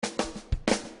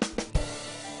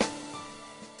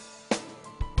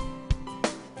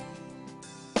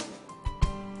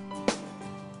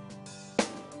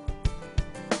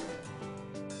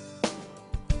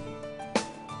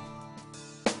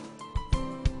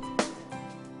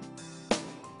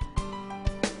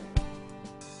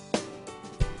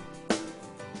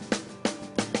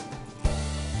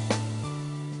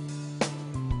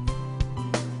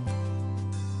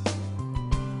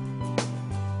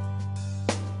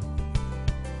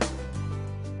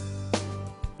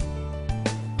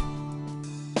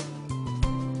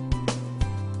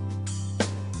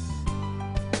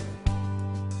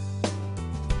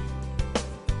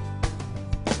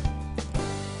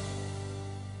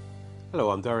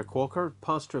Hello, I'm Derek Walker,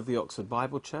 pastor of the Oxford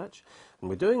Bible Church, and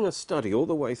we're doing a study all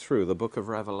the way through the book of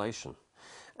Revelation.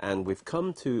 And we've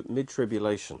come to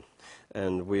mid-tribulation,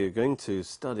 and we're going to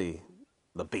study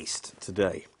the beast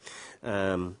today,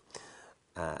 or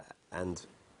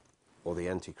the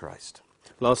Antichrist.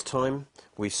 Last time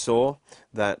we saw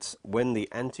that when the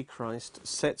Antichrist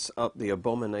sets up the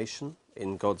abomination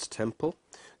in God's temple,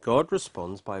 God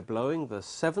responds by blowing the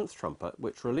seventh trumpet,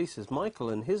 which releases Michael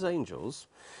and his angels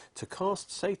to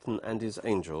cast Satan and his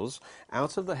angels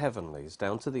out of the heavenlies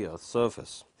down to the earth's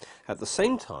surface. At the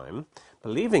same time,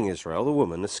 believing Israel, the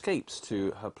woman, escapes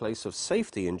to her place of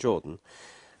safety in Jordan,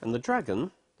 and the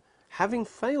dragon, having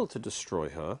failed to destroy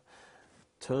her,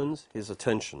 turns his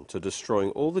attention to destroying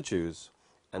all the Jews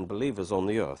and believers on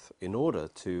the earth in order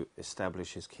to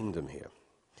establish his kingdom here.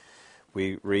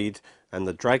 We read, "And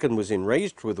the dragon was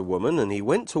enraged with the woman, and he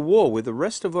went to war with the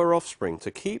rest of her offspring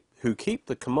who keep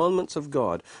the commandments of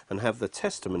God and have the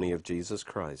testimony of Jesus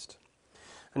Christ."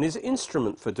 And his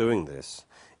instrument for doing this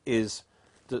is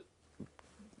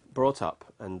brought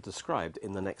up and described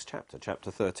in the next chapter,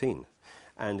 chapter 13.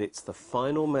 And it's the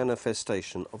final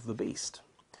manifestation of the beast.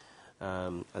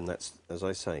 And that's, as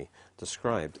I say,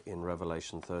 described in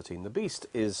Revelation 13. The beast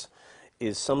is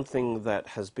something that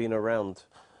has been around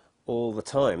all the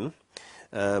time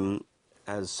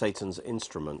as Satan's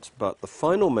instrument, but the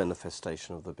final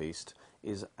manifestation of the beast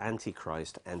is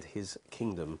Antichrist and his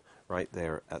kingdom right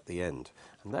there at the end.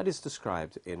 And that is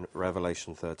described in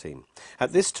Revelation 13.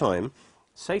 At this time,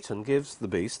 Satan gives the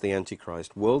beast, the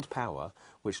Antichrist, world power,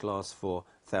 which lasts for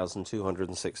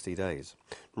 1,260 days.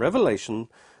 Revelation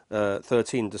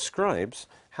 13 describes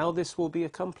how this will be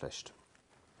accomplished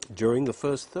during the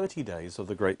first 30 days of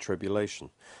the Great Tribulation.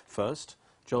 First,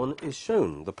 John is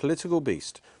shown the political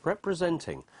beast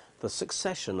representing the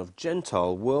succession of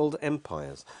Gentile world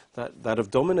empires that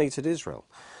have dominated Israel,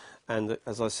 and,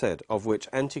 as I said, of which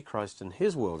Antichrist and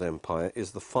his world empire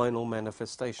is the final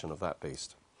manifestation of that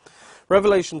beast.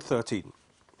 Revelation 13.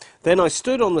 "Then I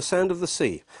stood on the sand of the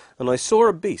sea, and I saw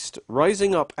a beast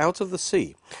rising up out of the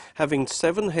sea, having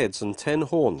 7 heads and 10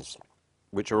 horns,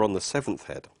 which are on the 7th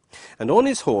head, and on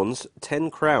his horns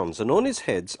 10 crowns, and on his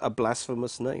heads a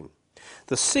blasphemous name.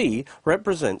 The sea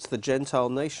represents the Gentile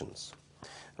nations."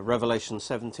 Revelation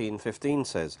 17:15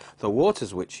 says, "The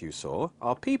waters which you saw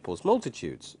are peoples,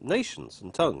 multitudes, nations,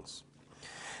 and tongues."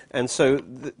 And so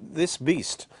this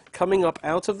beast coming up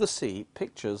out of the sea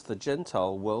pictures the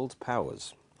Gentile world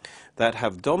powers that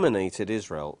have dominated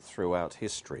Israel throughout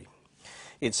history.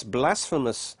 Its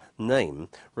blasphemous name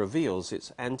reveals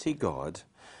its anti-God,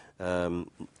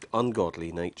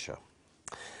 ungodly nature.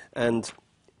 And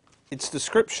its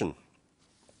description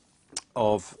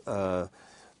of the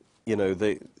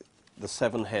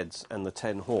 7 heads and the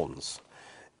 10 horns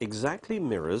exactly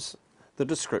mirrors the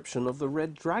description of the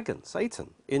red dragon,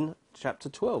 Satan, in chapter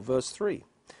 12, verse 3.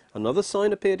 "Another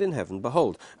sign appeared in heaven.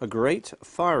 Behold, a great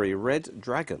fiery red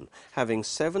dragon, having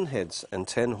 7 heads and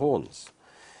 10 horns."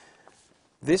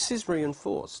 This is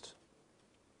reinforced.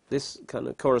 This kind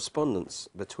of correspondence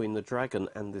between the dragon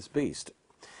and this beast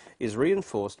is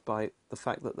reinforced by the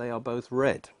fact that they are both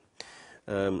red.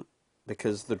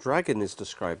 Because the dragon is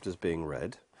described as being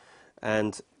red,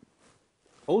 and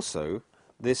also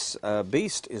this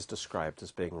beast is described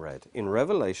as being red in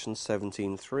Revelation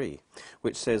 17:3,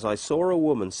 which says, "I saw a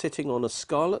woman sitting on a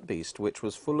scarlet beast, which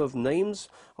was full of names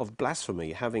of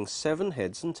blasphemy, having 7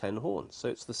 heads and 10 horns." So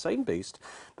it's the same beast,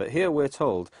 but here we're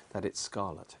told that it's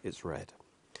scarlet, it's red.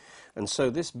 And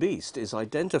so this beast is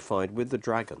identified with the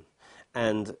dragon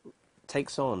and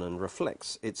takes on and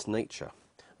reflects its nature.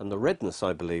 And the redness,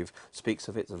 I believe, speaks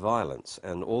of its violence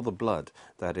and all the blood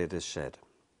that it has shed.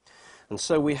 And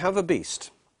so we have a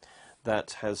beast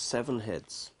that has 7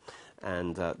 heads,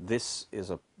 and this is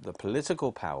the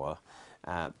political power,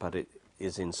 but it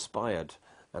is inspired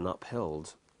and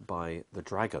upheld by the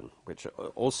dragon, which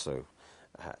also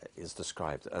is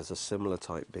described as a similar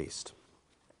type beast.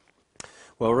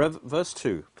 Well, verse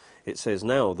 2, it says,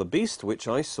 "Now the beast which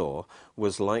I saw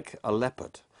was like a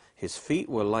leopard. His feet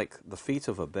were like the feet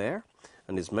of a bear,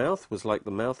 and his mouth was like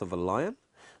the mouth of a lion.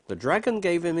 The dragon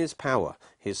gave him his power,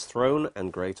 his throne,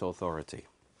 and great authority."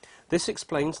 This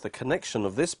explains the connection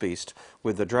of this beast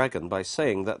with the dragon by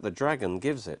saying that the dragon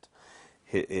gives it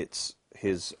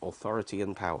his authority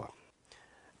and power.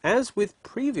 As with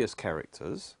previous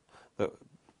characters,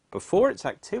 before its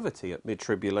activity at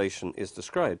mid-tribulation is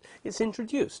described, it's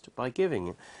introduced by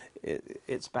giving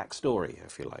its backstory,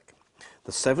 if you like.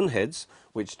 The 7 heads,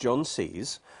 which John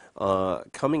sees,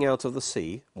 coming out of the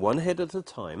sea, 1 head at a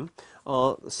time,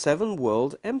 are 7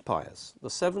 world empires,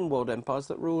 the 7 world empires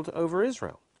that ruled over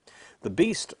Israel. The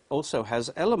beast also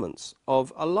has elements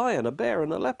of a lion, a bear,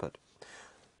 and a leopard.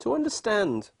 To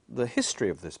understand the history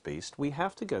of this beast, we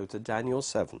have to go to Daniel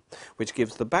 7, which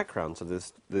gives the background to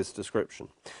this description.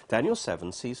 Daniel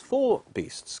 7 sees 4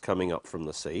 beasts coming up from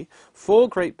the sea. 4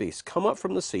 great beasts come up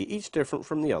from the sea, each different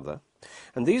from the other,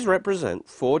 and these represent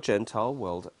 4 Gentile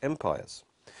world empires.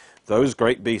 Those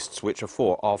great beasts which are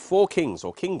 4 kings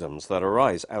or kingdoms that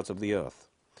arise out of the earth.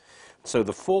 So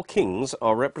the 4 kings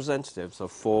are representatives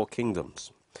of 4 kingdoms.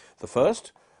 The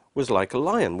first was like a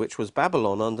lion, which was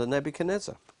Babylon under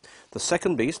Nebuchadnezzar. The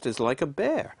second beast is like a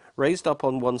bear, raised up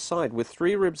on one side with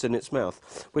 3 ribs in its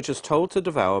mouth, which is told to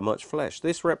devour much flesh.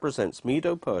 This represents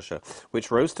Medo-Persia,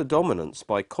 which rose to dominance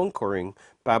by conquering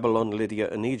Babylon, Lydia,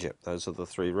 and Egypt. Those are the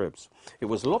 3 ribs. It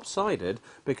was lopsided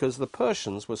because the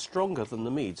Persians were stronger than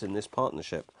the Medes in this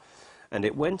partnership, and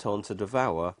it went on to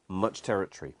devour much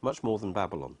territory, much more than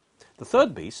Babylon. The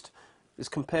third beast is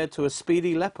compared to a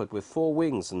speedy leopard with 4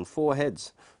 wings and 4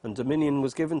 heads, and dominion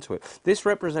was given to it. This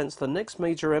represents the next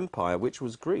major empire, which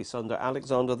was Greece under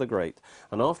Alexander the Great,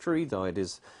 and after he died,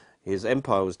 his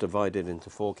empire was divided into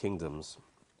 4 kingdoms.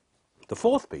 The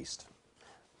fourth beast,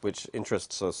 which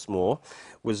interests us more,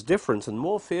 was different and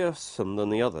more fearsome than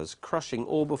the others, crushing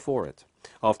all before it.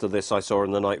 After this I saw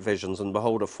in the night visions, and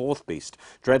behold, a fourth beast,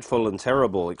 dreadful and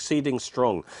terrible, exceeding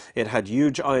strong. It had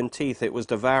huge iron teeth. It was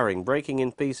devouring, breaking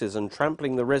in pieces, and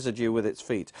trampling the residue with its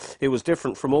feet. It was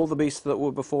different from all the beasts that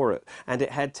were before it, and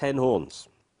it had 10 horns.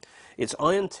 Its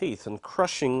iron teeth and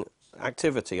crushing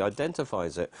activity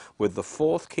identifies it with the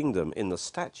 4th kingdom in the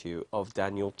statue of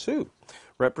Daniel 2,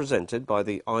 represented by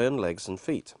the iron legs and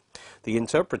feet. The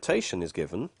interpretation is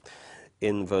given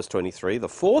in verse 23, the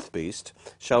 4th beast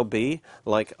shall be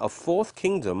like a 4th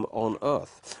kingdom on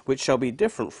earth, which shall be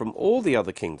different from all the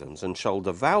other kingdoms, and shall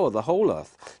devour the whole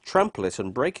earth, trample it,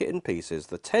 and break it in pieces.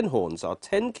 The 10 horns are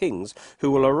 10 kings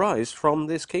who will arise from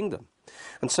this kingdom.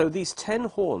 And so these 10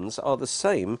 horns are the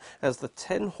same as the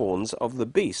 10 horns of the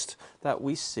beast that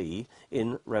we see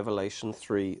in Revelation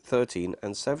 3:13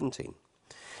 and 17.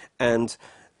 And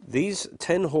these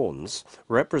 10 horns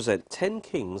represent 10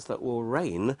 kings that will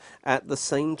reign at the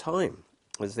same time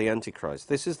as the Antichrist.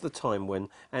 This is the time when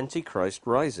Antichrist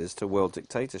rises to world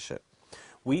dictatorship.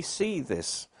 We see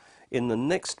this in the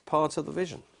next part of the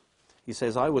vision. He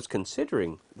says, I was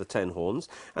considering the 10 horns,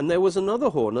 and there was another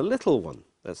horn, a little one,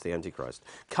 that's the Antichrist,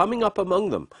 coming up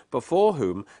among them, before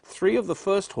whom 3 of the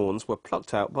first horns were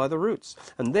plucked out by the roots.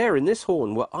 And there in this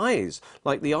horn were eyes,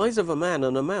 like the eyes of a man,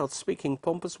 and a mouth speaking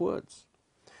pompous words.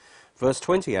 Verse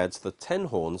 20 adds, the 10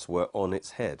 horns were on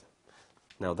its head.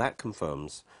 Now that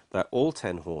confirms that all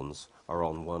 10 horns are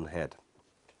on one head.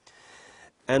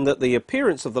 And that the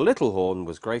appearance of the little horn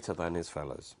was greater than his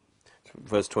fellows.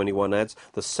 Verse 21 adds,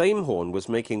 the same horn was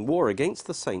making war against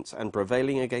the saints and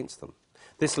prevailing against them.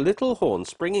 This little horn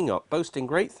springing up, boasting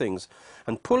great things,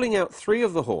 and pulling out 3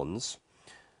 of the horns,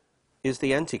 is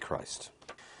the Antichrist.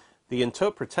 The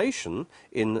interpretation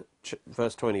in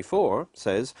verse 24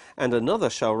 says, and another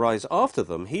shall rise after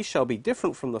them. He shall be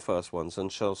different from the first ones, and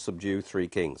shall subdue 3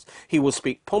 kings. He will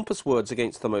speak pompous words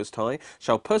against the Most High,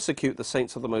 shall persecute the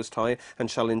saints of the Most High, and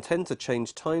shall intend to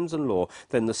change times and law.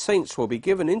 Then the saints will be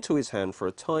given into his hand for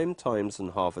a time, times,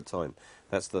 and half a time.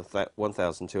 That's that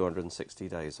 1,260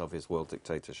 days of his world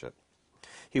dictatorship.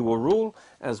 He will rule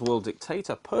as world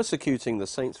dictator, persecuting the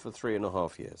saints for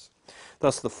 3.5 years.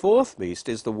 Thus the 4th beast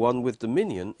is the one with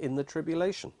dominion in the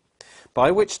tribulation,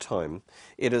 by which time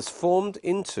it has formed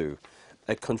into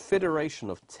a confederation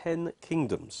of 10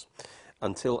 kingdoms,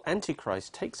 until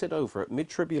Antichrist takes it over at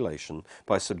mid-tribulation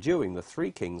by subduing the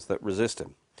 3 kings that resist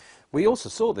him. We also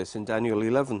saw this in Daniel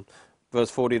 11,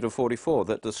 verse 40 to 44,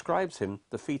 that describes him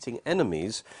defeating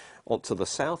enemies to the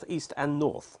south, east, and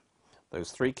north.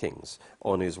 Those 3 kings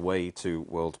on his way to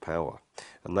world power.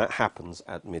 And that happens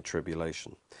at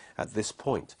mid-tribulation. At this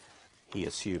point, he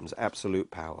assumes absolute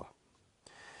power.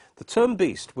 The term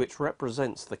beast, which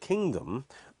represents the kingdom,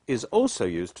 is also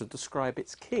used to describe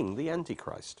its king, the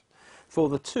Antichrist. For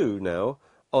the 2 now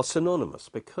are synonymous,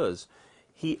 because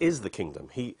he is the kingdom.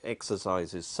 He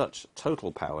exercises such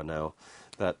total power now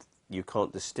that you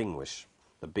can't distinguish.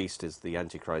 The beast is the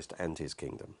Antichrist and his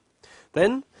kingdom.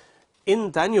 Then,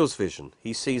 in Daniel's vision,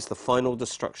 he sees the final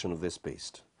destruction of this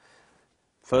beast.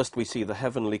 First we see the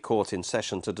heavenly court in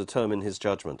session to determine his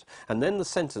judgment, and then the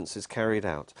sentence is carried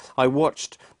out. I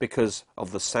watched because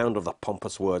of the sound of the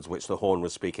pompous words which the horn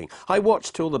was speaking. I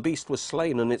watched till the beast was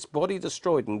slain, and its body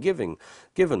destroyed and given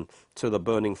to the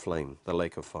burning flame, the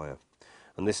lake of fire.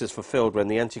 And this is fulfilled when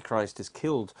the Antichrist is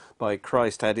killed by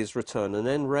Christ at his return, and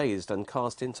then raised and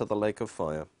cast into the lake of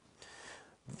fire.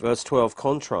 Verse 12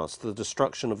 contrasts the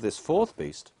destruction of this 4th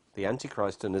beast the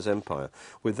Antichrist and his empire,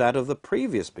 with that of the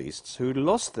previous beasts who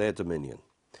lost their dominion.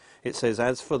 It says,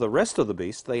 as for the rest of the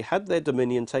beasts, they had their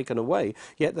dominion taken away,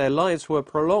 yet their lives were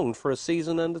prolonged for a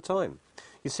season and a time.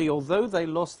 You see, although they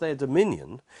lost their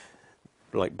dominion,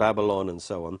 like Babylon and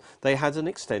so on, they had an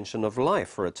extension of life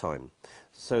for a time.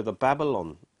 So the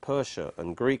Babylon, Persia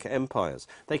and Greek empires,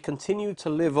 they continued to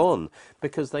live on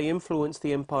because they influenced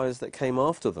the empires that came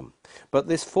after them. But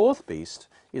this fourth beast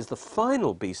is the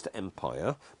final beast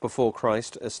empire before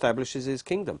Christ establishes his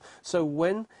kingdom. So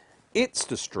when it's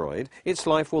destroyed, its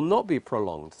life will not be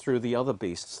prolonged through the other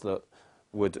beasts that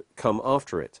would come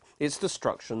after it. Its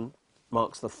destruction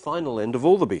marks the final end of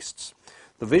all the beasts.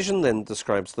 The vision then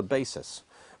describes the basis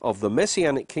of the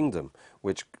messianic kingdom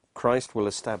which Christ will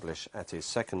establish at his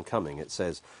second coming. It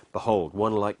says, behold,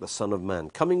 one like the Son of Man,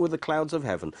 coming with the clouds of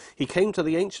heaven. He came to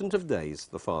the Ancient of Days,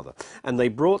 the Father, and they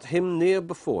brought him near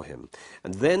before him.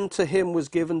 And then to him was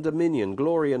given dominion,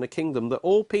 glory, and a kingdom, that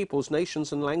all peoples,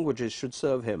 nations, and languages should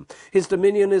serve him. His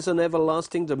dominion is an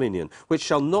everlasting dominion, which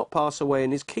shall not pass away,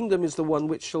 and his kingdom is the one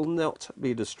which shall not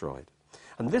be destroyed.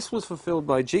 And this was fulfilled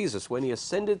by Jesus when he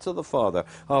ascended to the Father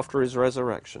after his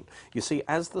resurrection. You see,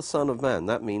 as the Son of Man,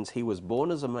 that means he was born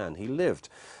as a man. He lived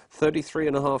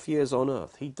 33.5 years on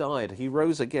earth. He died. He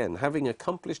rose again, having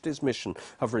accomplished his mission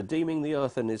of redeeming the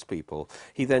earth and his people.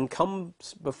 He then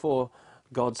comes before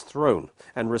God's throne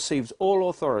and receives all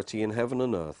authority in heaven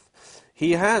and earth.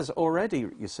 He has already,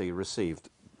 you see, received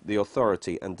the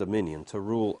authority and dominion to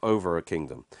rule over a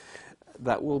kingdom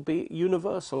that will be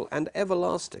universal and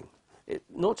everlasting.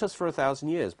 Not just for 1,000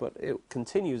 years, but it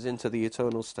continues into the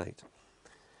eternal state.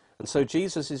 And so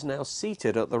Jesus is now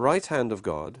seated at the right hand of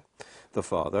God, the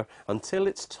Father, until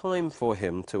it's time for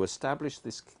him to establish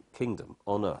this kingdom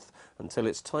on earth, until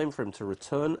it's time for him to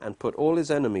return and put all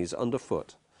his enemies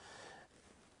underfoot.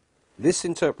 This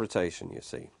interpretation, you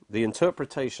see, the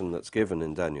interpretation that's given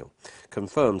in Daniel,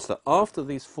 confirms that after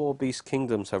these four beast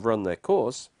kingdoms have run their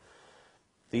course,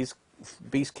 these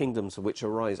beast kingdoms which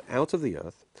arise out of the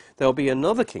earth, there'll be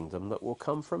another kingdom that will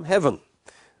come from heaven.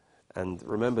 And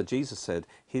remember, Jesus said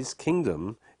his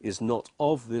kingdom is not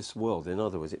of this world. In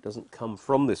other words, it doesn't come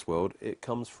from this world, it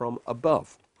comes from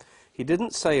above. He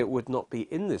didn't say it would not be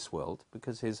in this world,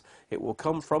 because it will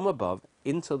come from above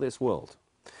into this world.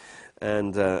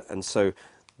 And so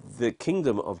the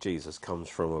kingdom of Jesus comes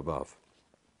from above.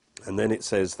 And then it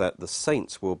says that the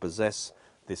saints will possess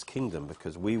this kingdom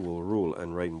because we will rule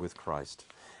and reign with Christ.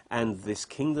 And this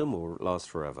kingdom will last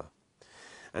forever.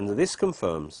 And this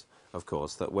confirms, of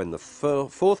course, that when the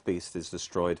fourth beast is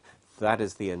destroyed, that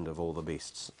is the end of all the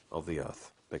beasts of the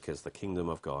earth, because the kingdom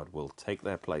of God will take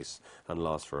their place and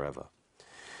last forever.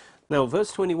 Now,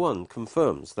 verse 21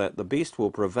 confirms that the beast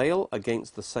will prevail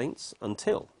against the saints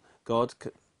until God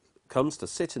comes to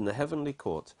sit in the heavenly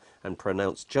court and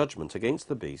pronounce judgment against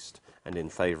the beast and in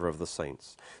favour of the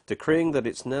saints, decreeing that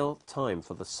it's now time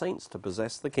for the saints to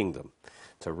possess the kingdom,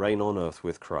 to reign on earth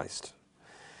with Christ.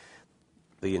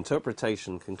 The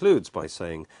interpretation concludes by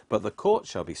saying, but the court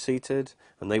shall be seated,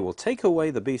 and they will take away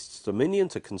the beast's dominion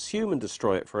to consume and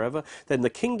destroy it forever. Then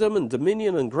the kingdom and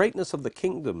dominion and greatness of the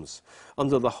kingdoms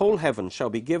under the whole heaven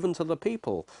shall be given to the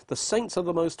people, the saints of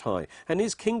the Most High, and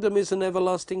his kingdom is an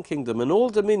everlasting kingdom, and all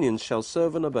dominions shall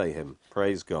serve and obey him.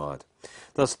 Praise God.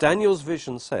 Thus Daniel's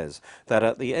vision says that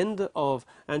at the end of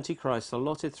Antichrist's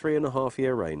allotted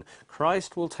 3.5-year reign,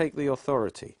 Christ will take the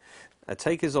authority,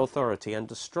 take his authority and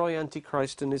destroy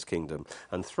Antichrist and his kingdom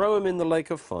and throw him in the lake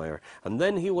of fire, and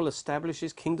then he will establish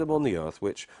his kingdom on the earth,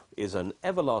 which is an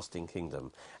everlasting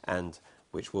kingdom and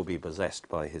which will be possessed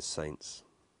by his saints.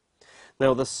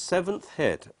 Now, the seventh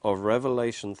head of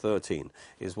Revelation 13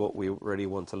 is what we really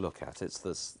want to look at.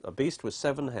 It's a beast with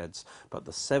 7 heads, but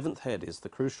the 7th head is the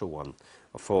crucial one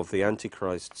for the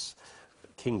Antichrist's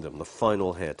kingdom, the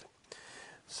final head.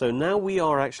 So now we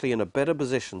are actually in a better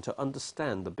position to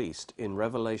understand the beast in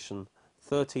Revelation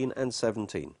 13 and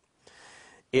 17.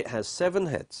 It has 7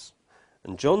 heads,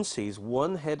 and John sees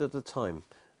 1 head at a time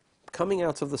coming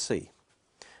out of the sea.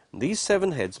 And these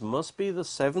 7 heads must be the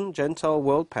 7 Gentile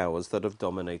world powers that have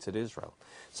dominated Israel.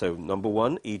 So number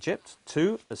 1, Egypt,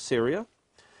 2, Assyria,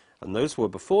 and those were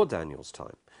before Daniel's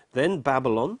time. Then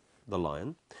Babylon, the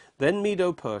lion, then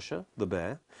Medo-Persia, the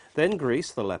bear, then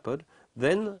Greece, the leopard,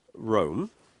 then Rome.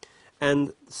 And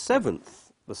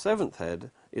the 7th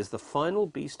head is the final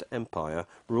beast empire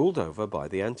ruled over by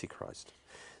the Antichrist.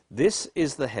 This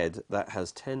is the head that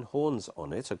has 10 horns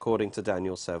on it, according to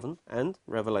Daniel 7 and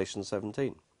Revelation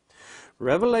 17.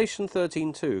 Revelation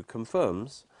 13:2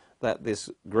 confirms that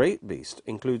this great beast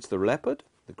includes the leopard,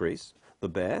 the Greece, the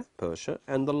bear, Persia,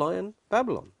 and the lion,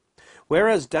 Babylon.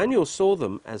 Whereas Daniel saw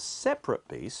them as separate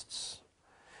beasts,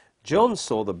 John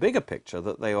saw the bigger picture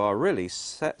that they are really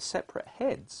separate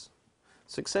heads,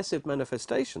 successive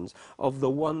manifestations of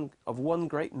one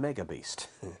great mega beast.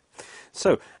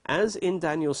 So, as in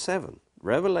Daniel 7,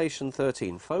 Revelation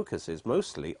 13 focuses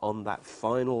mostly on that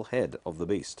final head of the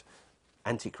beast,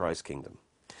 Antichrist kingdom.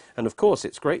 And of course,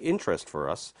 it's great interest for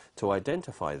us to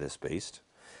identify this beast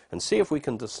and see if we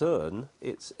can discern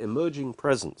its emerging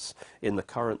presence in the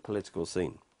current political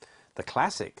scene. The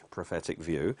classic prophetic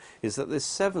view is that this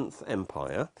seventh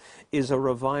empire is a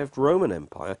revived Roman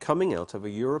Empire coming out of a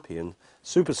European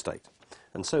superstate.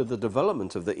 And so the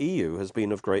development of the EU has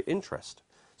been of great interest,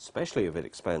 especially if it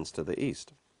expands to the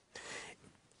east.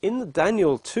 In the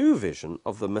Daniel 2 vision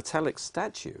of the metallic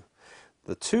statue,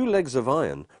 the two legs of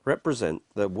iron represent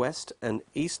the west and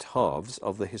east halves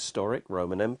of the historic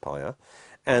Roman Empire,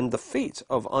 and the feet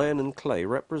of iron and clay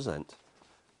represent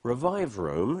revived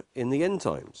Rome in the end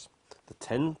times. The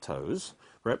 10 toes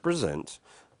represent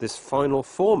this final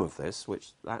form of this,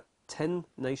 which that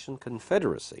 10-nation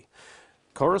confederacy,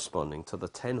 corresponding to the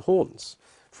 10 horns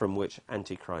from which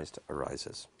Antichrist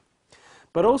arises.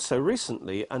 But also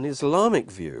recently an Islamic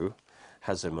view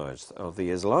has emerged of the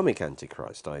Islamic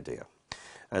Antichrist idea.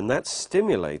 And that's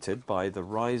stimulated by the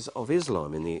rise of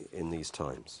Islam in these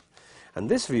times. And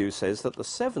this view says that the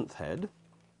seventh head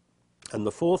and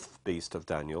the fourth beast of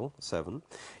Daniel 7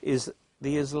 is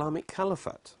the Islamic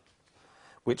Caliphate,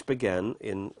 which began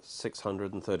in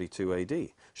 632 AD,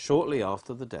 shortly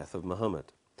after the death of Muhammad.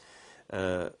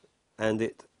 And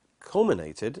it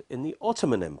culminated in the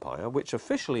Ottoman Empire, which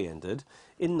officially ended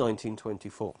in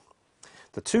 1924.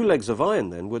 The two legs of iron,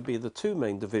 then, would be the two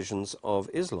main divisions of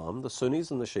Islam, the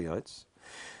Sunnis and the Shiites.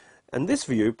 And this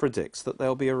view predicts that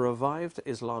there'll be a revived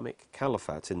Islamic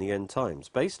caliphate in the end times,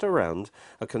 based around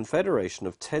a confederation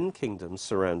of 10 kingdoms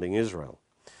surrounding Israel.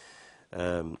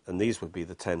 And these would be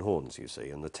the 10 horns, you see,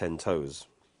 and the 10 toes.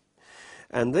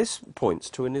 And this points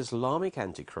to an Islamic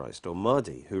Antichrist, or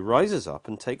Mahdi, who rises up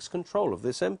and takes control of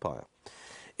this empire.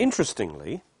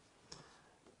 Interestingly,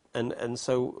 and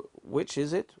so which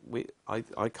is it? I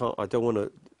don't want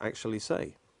to actually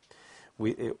say.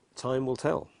 Time will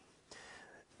tell.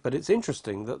 But it's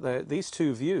interesting that these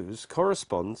two views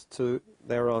correspond to,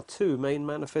 there are two main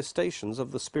manifestations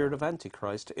of the spirit of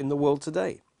Antichrist in the world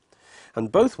today. And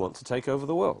both want to take over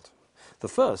the world. The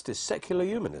first is secular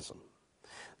humanism,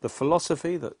 the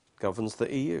philosophy that governs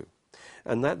the EU.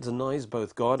 And that denies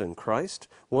both God and Christ,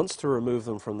 wants to remove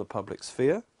them from the public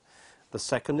sphere. The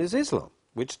second is Islam,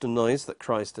 which denies that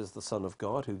Christ is the Son of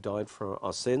God who died for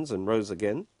our sins and rose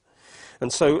again.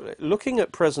 And so, looking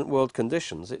at present world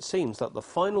conditions, it seems that the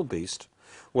final beast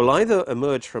will either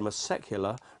emerge from a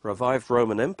secular, revived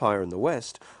Roman Empire in the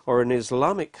West, or an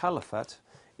Islamic Caliphate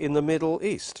in the Middle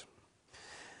East.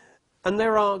 And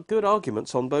there are good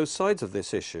arguments on both sides of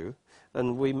this issue,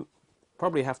 and we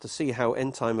probably have to see how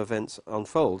end-time events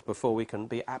unfold before we can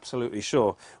be absolutely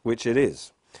sure which it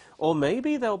is. Or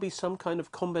maybe there'll be some kind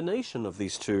of combination of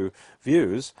these two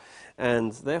views,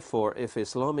 and therefore if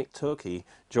Islamic Turkey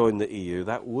joined the EU,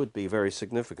 that would be very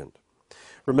significant.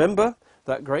 Remember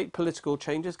that great political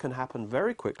changes can happen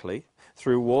very quickly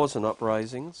through wars and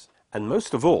uprisings, and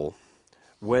most of all,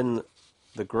 when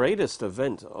the greatest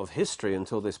event of history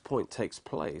until this point takes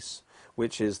place,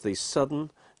 which is the sudden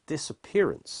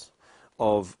disappearance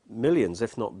of millions,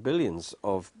 if not billions,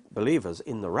 of believers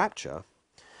in the rapture.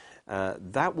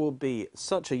 That will be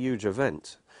such a huge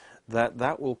event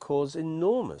that will cause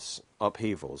enormous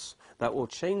upheavals, that will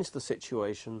change the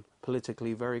situation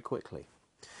politically very quickly.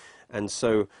 And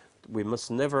so we must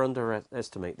never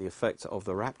underestimate the effect of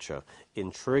the rapture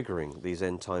in triggering these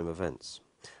end-time events.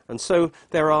 And so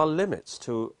there are limits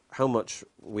to how much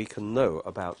we can know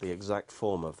about the exact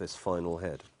form of this final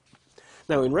head.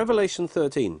 Now in Revelation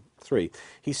 13:3,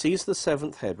 he sees the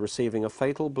seventh head receiving a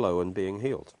fatal blow and being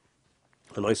healed.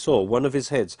 And I saw one of his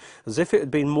heads as if it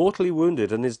had been mortally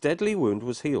wounded, and his deadly wound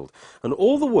was healed. And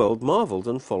all the world marveled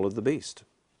and followed the beast.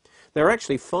 There are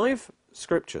actually 5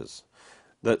 scriptures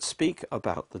that speak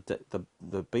about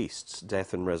the beast's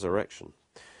death and resurrection.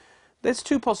 There's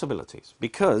 2 possibilities,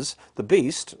 because the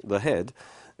beast, the head,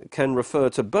 can refer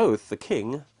to both the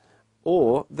king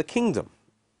or the kingdom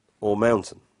or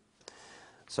mountain.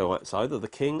 So it's either the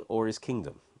king or his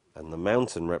kingdom, and the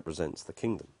mountain represents the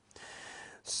kingdom.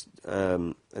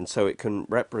 And so it can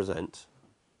represent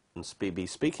and be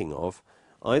speaking of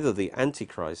either the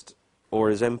Antichrist or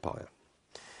his empire.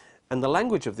 And the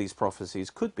language of these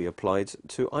prophecies could be applied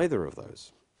to either of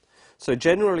those. So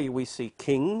generally we see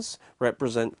kings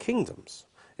represent kingdoms,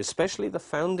 especially the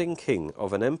founding king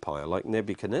of an empire like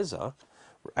Nebuchadnezzar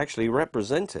actually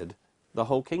represented the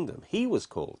whole kingdom. He was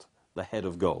called the head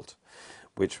of gold,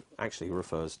 which actually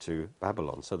refers to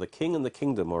Babylon. So the king and the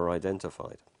kingdom are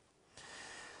identified.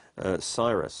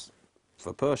 Cyrus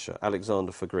for Persia,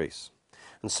 Alexander for Greece.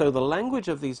 And so the language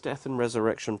of these death and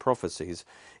resurrection prophecies,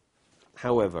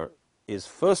 however, is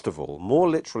first of all more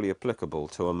literally applicable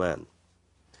to a man.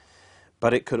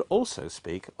 But it could also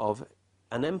speak of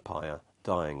an empire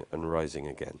dying and rising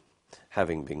again,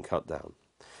 having been cut down.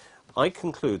 I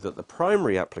conclude that the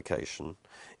primary application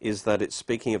is that it's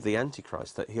speaking of the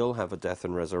Antichrist, that he'll have a death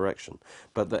and resurrection,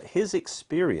 but that his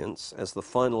experience as the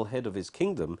final head of his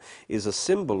kingdom is a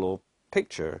symbol or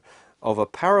picture of a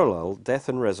parallel death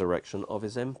and resurrection of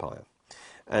his empire.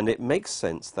 And it makes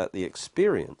sense that the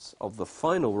experience of the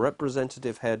final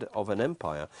representative head of an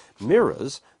empire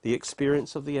mirrors the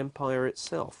experience of the empire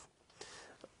itself.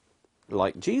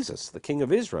 Like Jesus, the king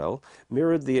of Israel,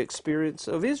 mirrored the experience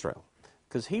of Israel,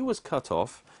 because he was cut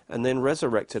off and then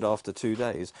resurrected after 2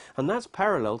 days. And that's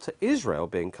parallel to Israel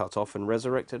being cut off and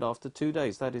resurrected after 2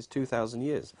 days. That is 2,000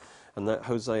 years. And that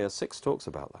Hosea 6 talks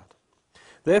about that.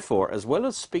 Therefore, as well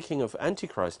as speaking of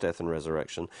Antichrist death and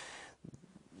resurrection,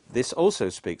 this also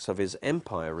speaks of his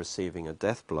empire receiving a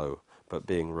death blow but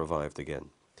being revived again.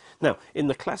 Now, in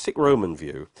the classic Roman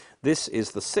view, this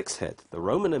is the sixth head. The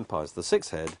Roman Empire is the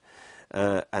sixth head,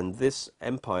 and this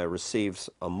empire receives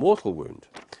a mortal wound,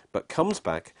 but comes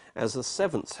back as the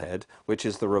seventh head, which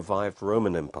is the revived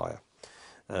Roman Empire.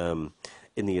 In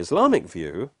the Islamic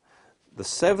view, the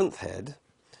seventh head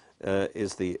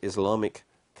is the Islamic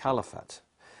Caliphate,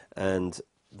 and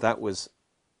that was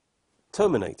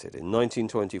terminated in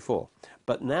 1924.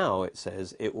 But now it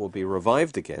says it will be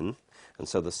revived again, and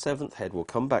so the seventh head will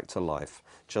come back to life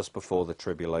just before the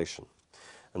tribulation.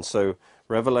 And so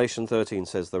Revelation 13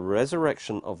 says the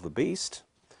resurrection of the beast,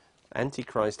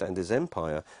 Antichrist and his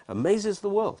empire, amazes the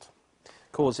world,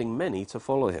 causing many to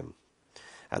follow him.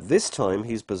 At this time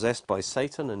he's possessed by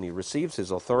Satan, and he receives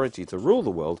his authority to rule the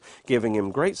world, giving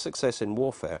him great success in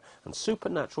warfare and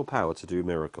supernatural power to do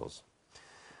miracles.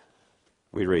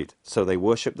 We read, so they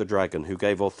worshipped the dragon, who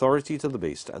gave authority to the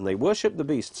beast, and they worshipped the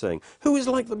beast, saying, who is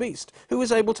like the beast? Who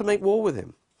is able to make war with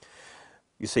him?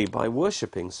 You see, by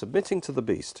worshipping, submitting to the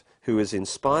beast, who is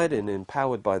inspired and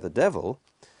empowered by the devil,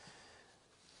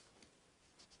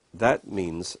 that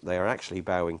means they are actually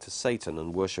bowing to Satan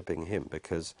and worshipping him,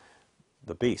 because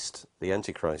the beast, the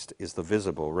Antichrist, is the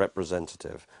visible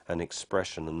representative and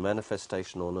expression and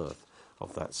manifestation on earth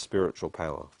of that spiritual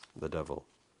power, the devil.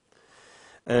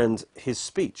 And his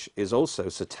speech is also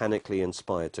satanically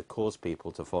inspired to cause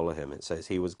people to follow him. It says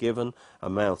he was given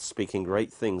a mouth speaking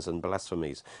great things and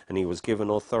blasphemies, and he was given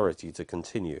authority to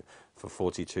continue for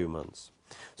 42 months.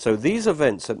 So these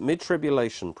events at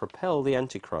mid-tribulation propel the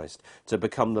Antichrist to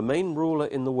become the main ruler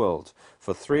in the world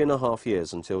for 3.5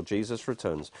 years until Jesus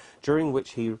returns, during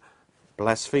which he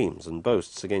blasphemes and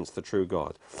boasts against the true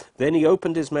God. Then he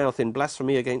opened his mouth in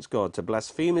blasphemy against God, to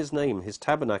blaspheme his name, his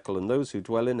tabernacle, and those who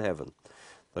dwell in heaven,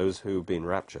 those who have been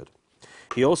raptured.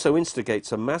 He also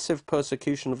instigates a massive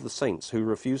persecution of the saints who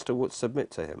refuse to submit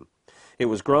to him. It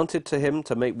was granted to him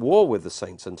to make war with the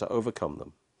saints and to overcome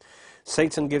them.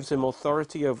 Satan gives him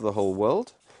authority over the whole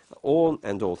world,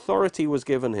 and authority was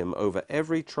given him over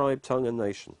every tribe, tongue, and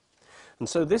nation. And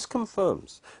so this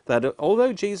confirms that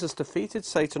although Jesus defeated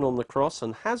Satan on the cross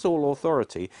and has all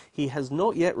authority, he has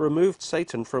not yet removed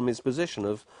Satan from his position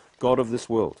of God of this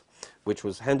world, which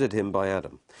was handed him by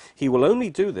Adam. He will only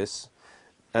do this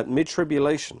at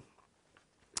mid-tribulation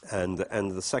and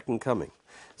the second coming.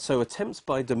 So attempts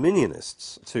by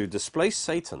dominionists to displace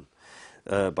Satan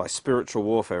by spiritual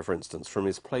warfare, for instance, from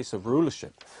his place of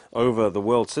rulership over the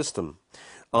world system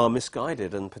are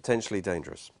misguided and potentially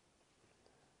dangerous.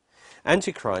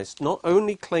 Antichrist not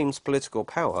only claims political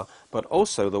power, but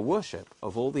also the worship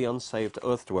of all the unsaved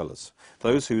earth dwellers,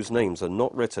 those whose names are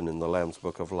not written in the Lamb's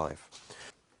Book of Life.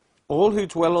 All who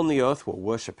dwell on the earth will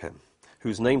worship him,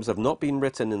 whose names have not been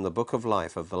written in the book of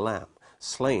life of the Lamb,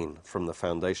 slain from the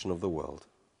foundation of the world.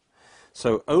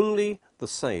 So only the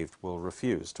saved will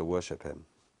refuse to worship him.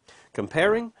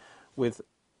 Comparing with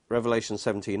Revelation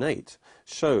 17:8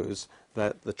 shows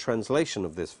that the translation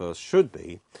of this verse should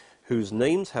be, whose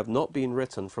names have not been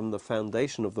written from the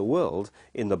foundation of the world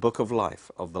in the book of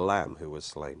life of the Lamb who was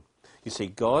slain. You see,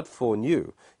 God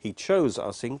foreknew. He chose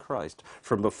us in Christ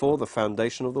from before the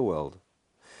foundation of the world.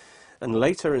 And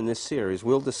later in this series,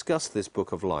 we'll discuss this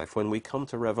book of life when we come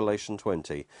to Revelation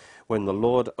 20, when the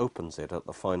Lord opens it at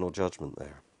the final judgment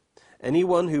there.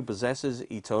 Anyone who possesses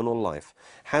eternal life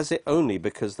has it only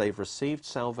because they've received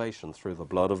salvation through the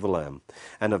blood of the Lamb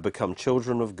and have become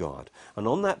children of God. And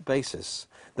on that basis,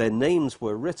 their names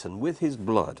were written with his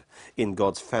blood in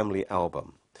God's family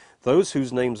album. Those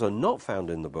whose names are not found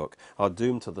in the book are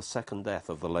doomed to the second death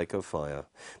of the lake of fire,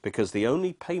 because the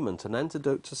only payment and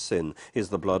antidote to sin is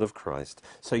the blood of Christ.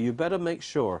 So you better make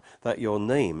sure that your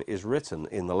name is written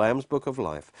in the Lamb's book of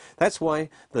life. That's why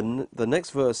the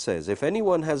next verse says, if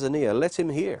anyone has an ear, let him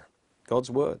hear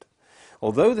God's word.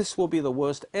 Although this will be the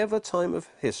worst ever time of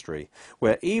history,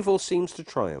 where evil seems to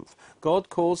triumph, God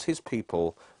calls his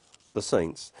people, the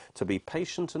saints, to be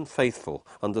patient and faithful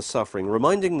under suffering,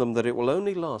 reminding them that it will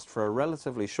only last for a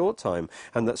relatively short time,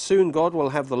 and that soon God will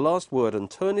have the last word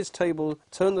and turn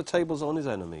the tables on his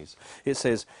enemies. It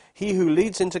says, he who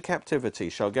leads into captivity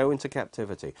shall go into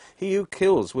captivity. He who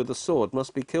kills with the sword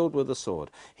must be killed with the sword.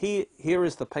 Here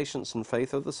is the patience and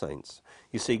faith of the saints.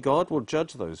 You see, God will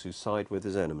judge those who side with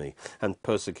his enemy and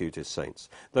persecute his saints.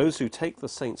 Those who take the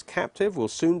saints captive will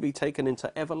soon be taken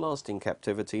into everlasting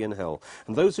captivity in hell.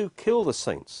 And those who kill the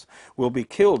saints will be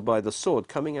killed by the sword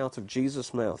coming out of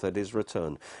Jesus' mouth at his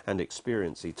return and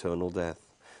experience eternal death.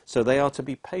 So they are to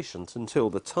be patient until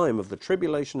the time of the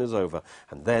tribulation is over,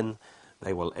 and then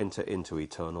they will enter into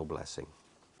eternal blessing.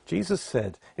 Jesus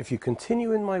said, if you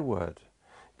continue in my word,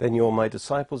 then you're my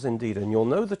disciples indeed, and you'll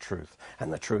know the truth,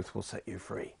 and the truth will set you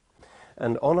free.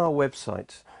 And on our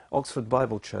website,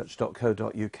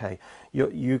 oxfordbiblechurch.co.uk,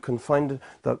 you can find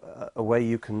a way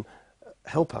you can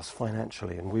help us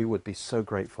financially, and we would be so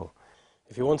grateful.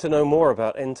 If you want to know more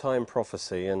about end-time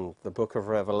prophecy and the book of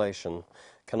Revelation,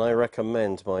 can I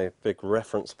recommend my big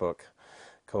reference book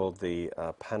called the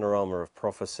Panorama of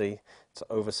Prophecy. It's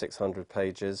over 600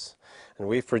 pages, and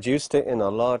we've produced it in a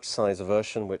large size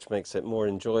version, which makes it more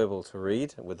enjoyable to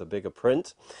read with a bigger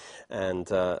print,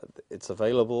 and it's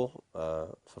available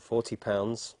for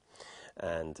 £40,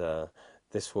 and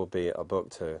this will be a book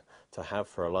to have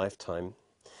for a lifetime.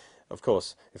 Of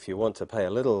course, if you want to pay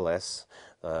a little less,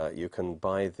 you can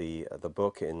buy the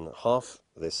book in half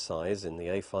this size in the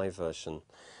A5 version,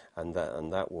 and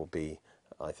that will be,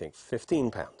 I think,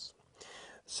 £15.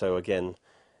 So again,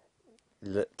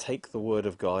 take the Word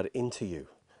of God into you,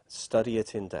 study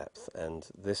it in depth, and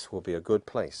this will be a good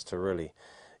place to really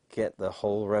get the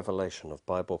whole revelation of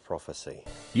Bible prophecy.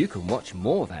 You can watch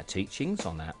more of our teachings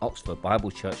on our Oxford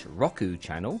Bible Church Roku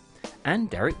channel and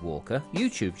Derek Walker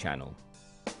YouTube channel.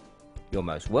 You're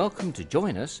most welcome to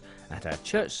join us at our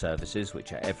church services,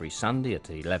 which are every Sunday at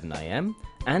 11 AM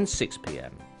and 6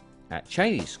 PM at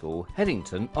Cheney School,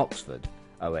 Headington, Oxford,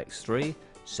 OX3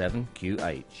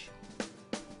 7QH.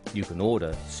 You can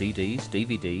order CDs,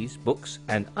 DVDs, books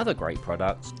and other great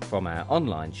products from our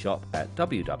online shop at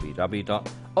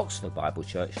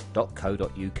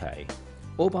www.oxfordbiblechurch.co.uk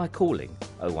or by calling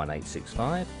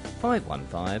 01865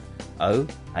 515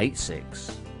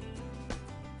 086.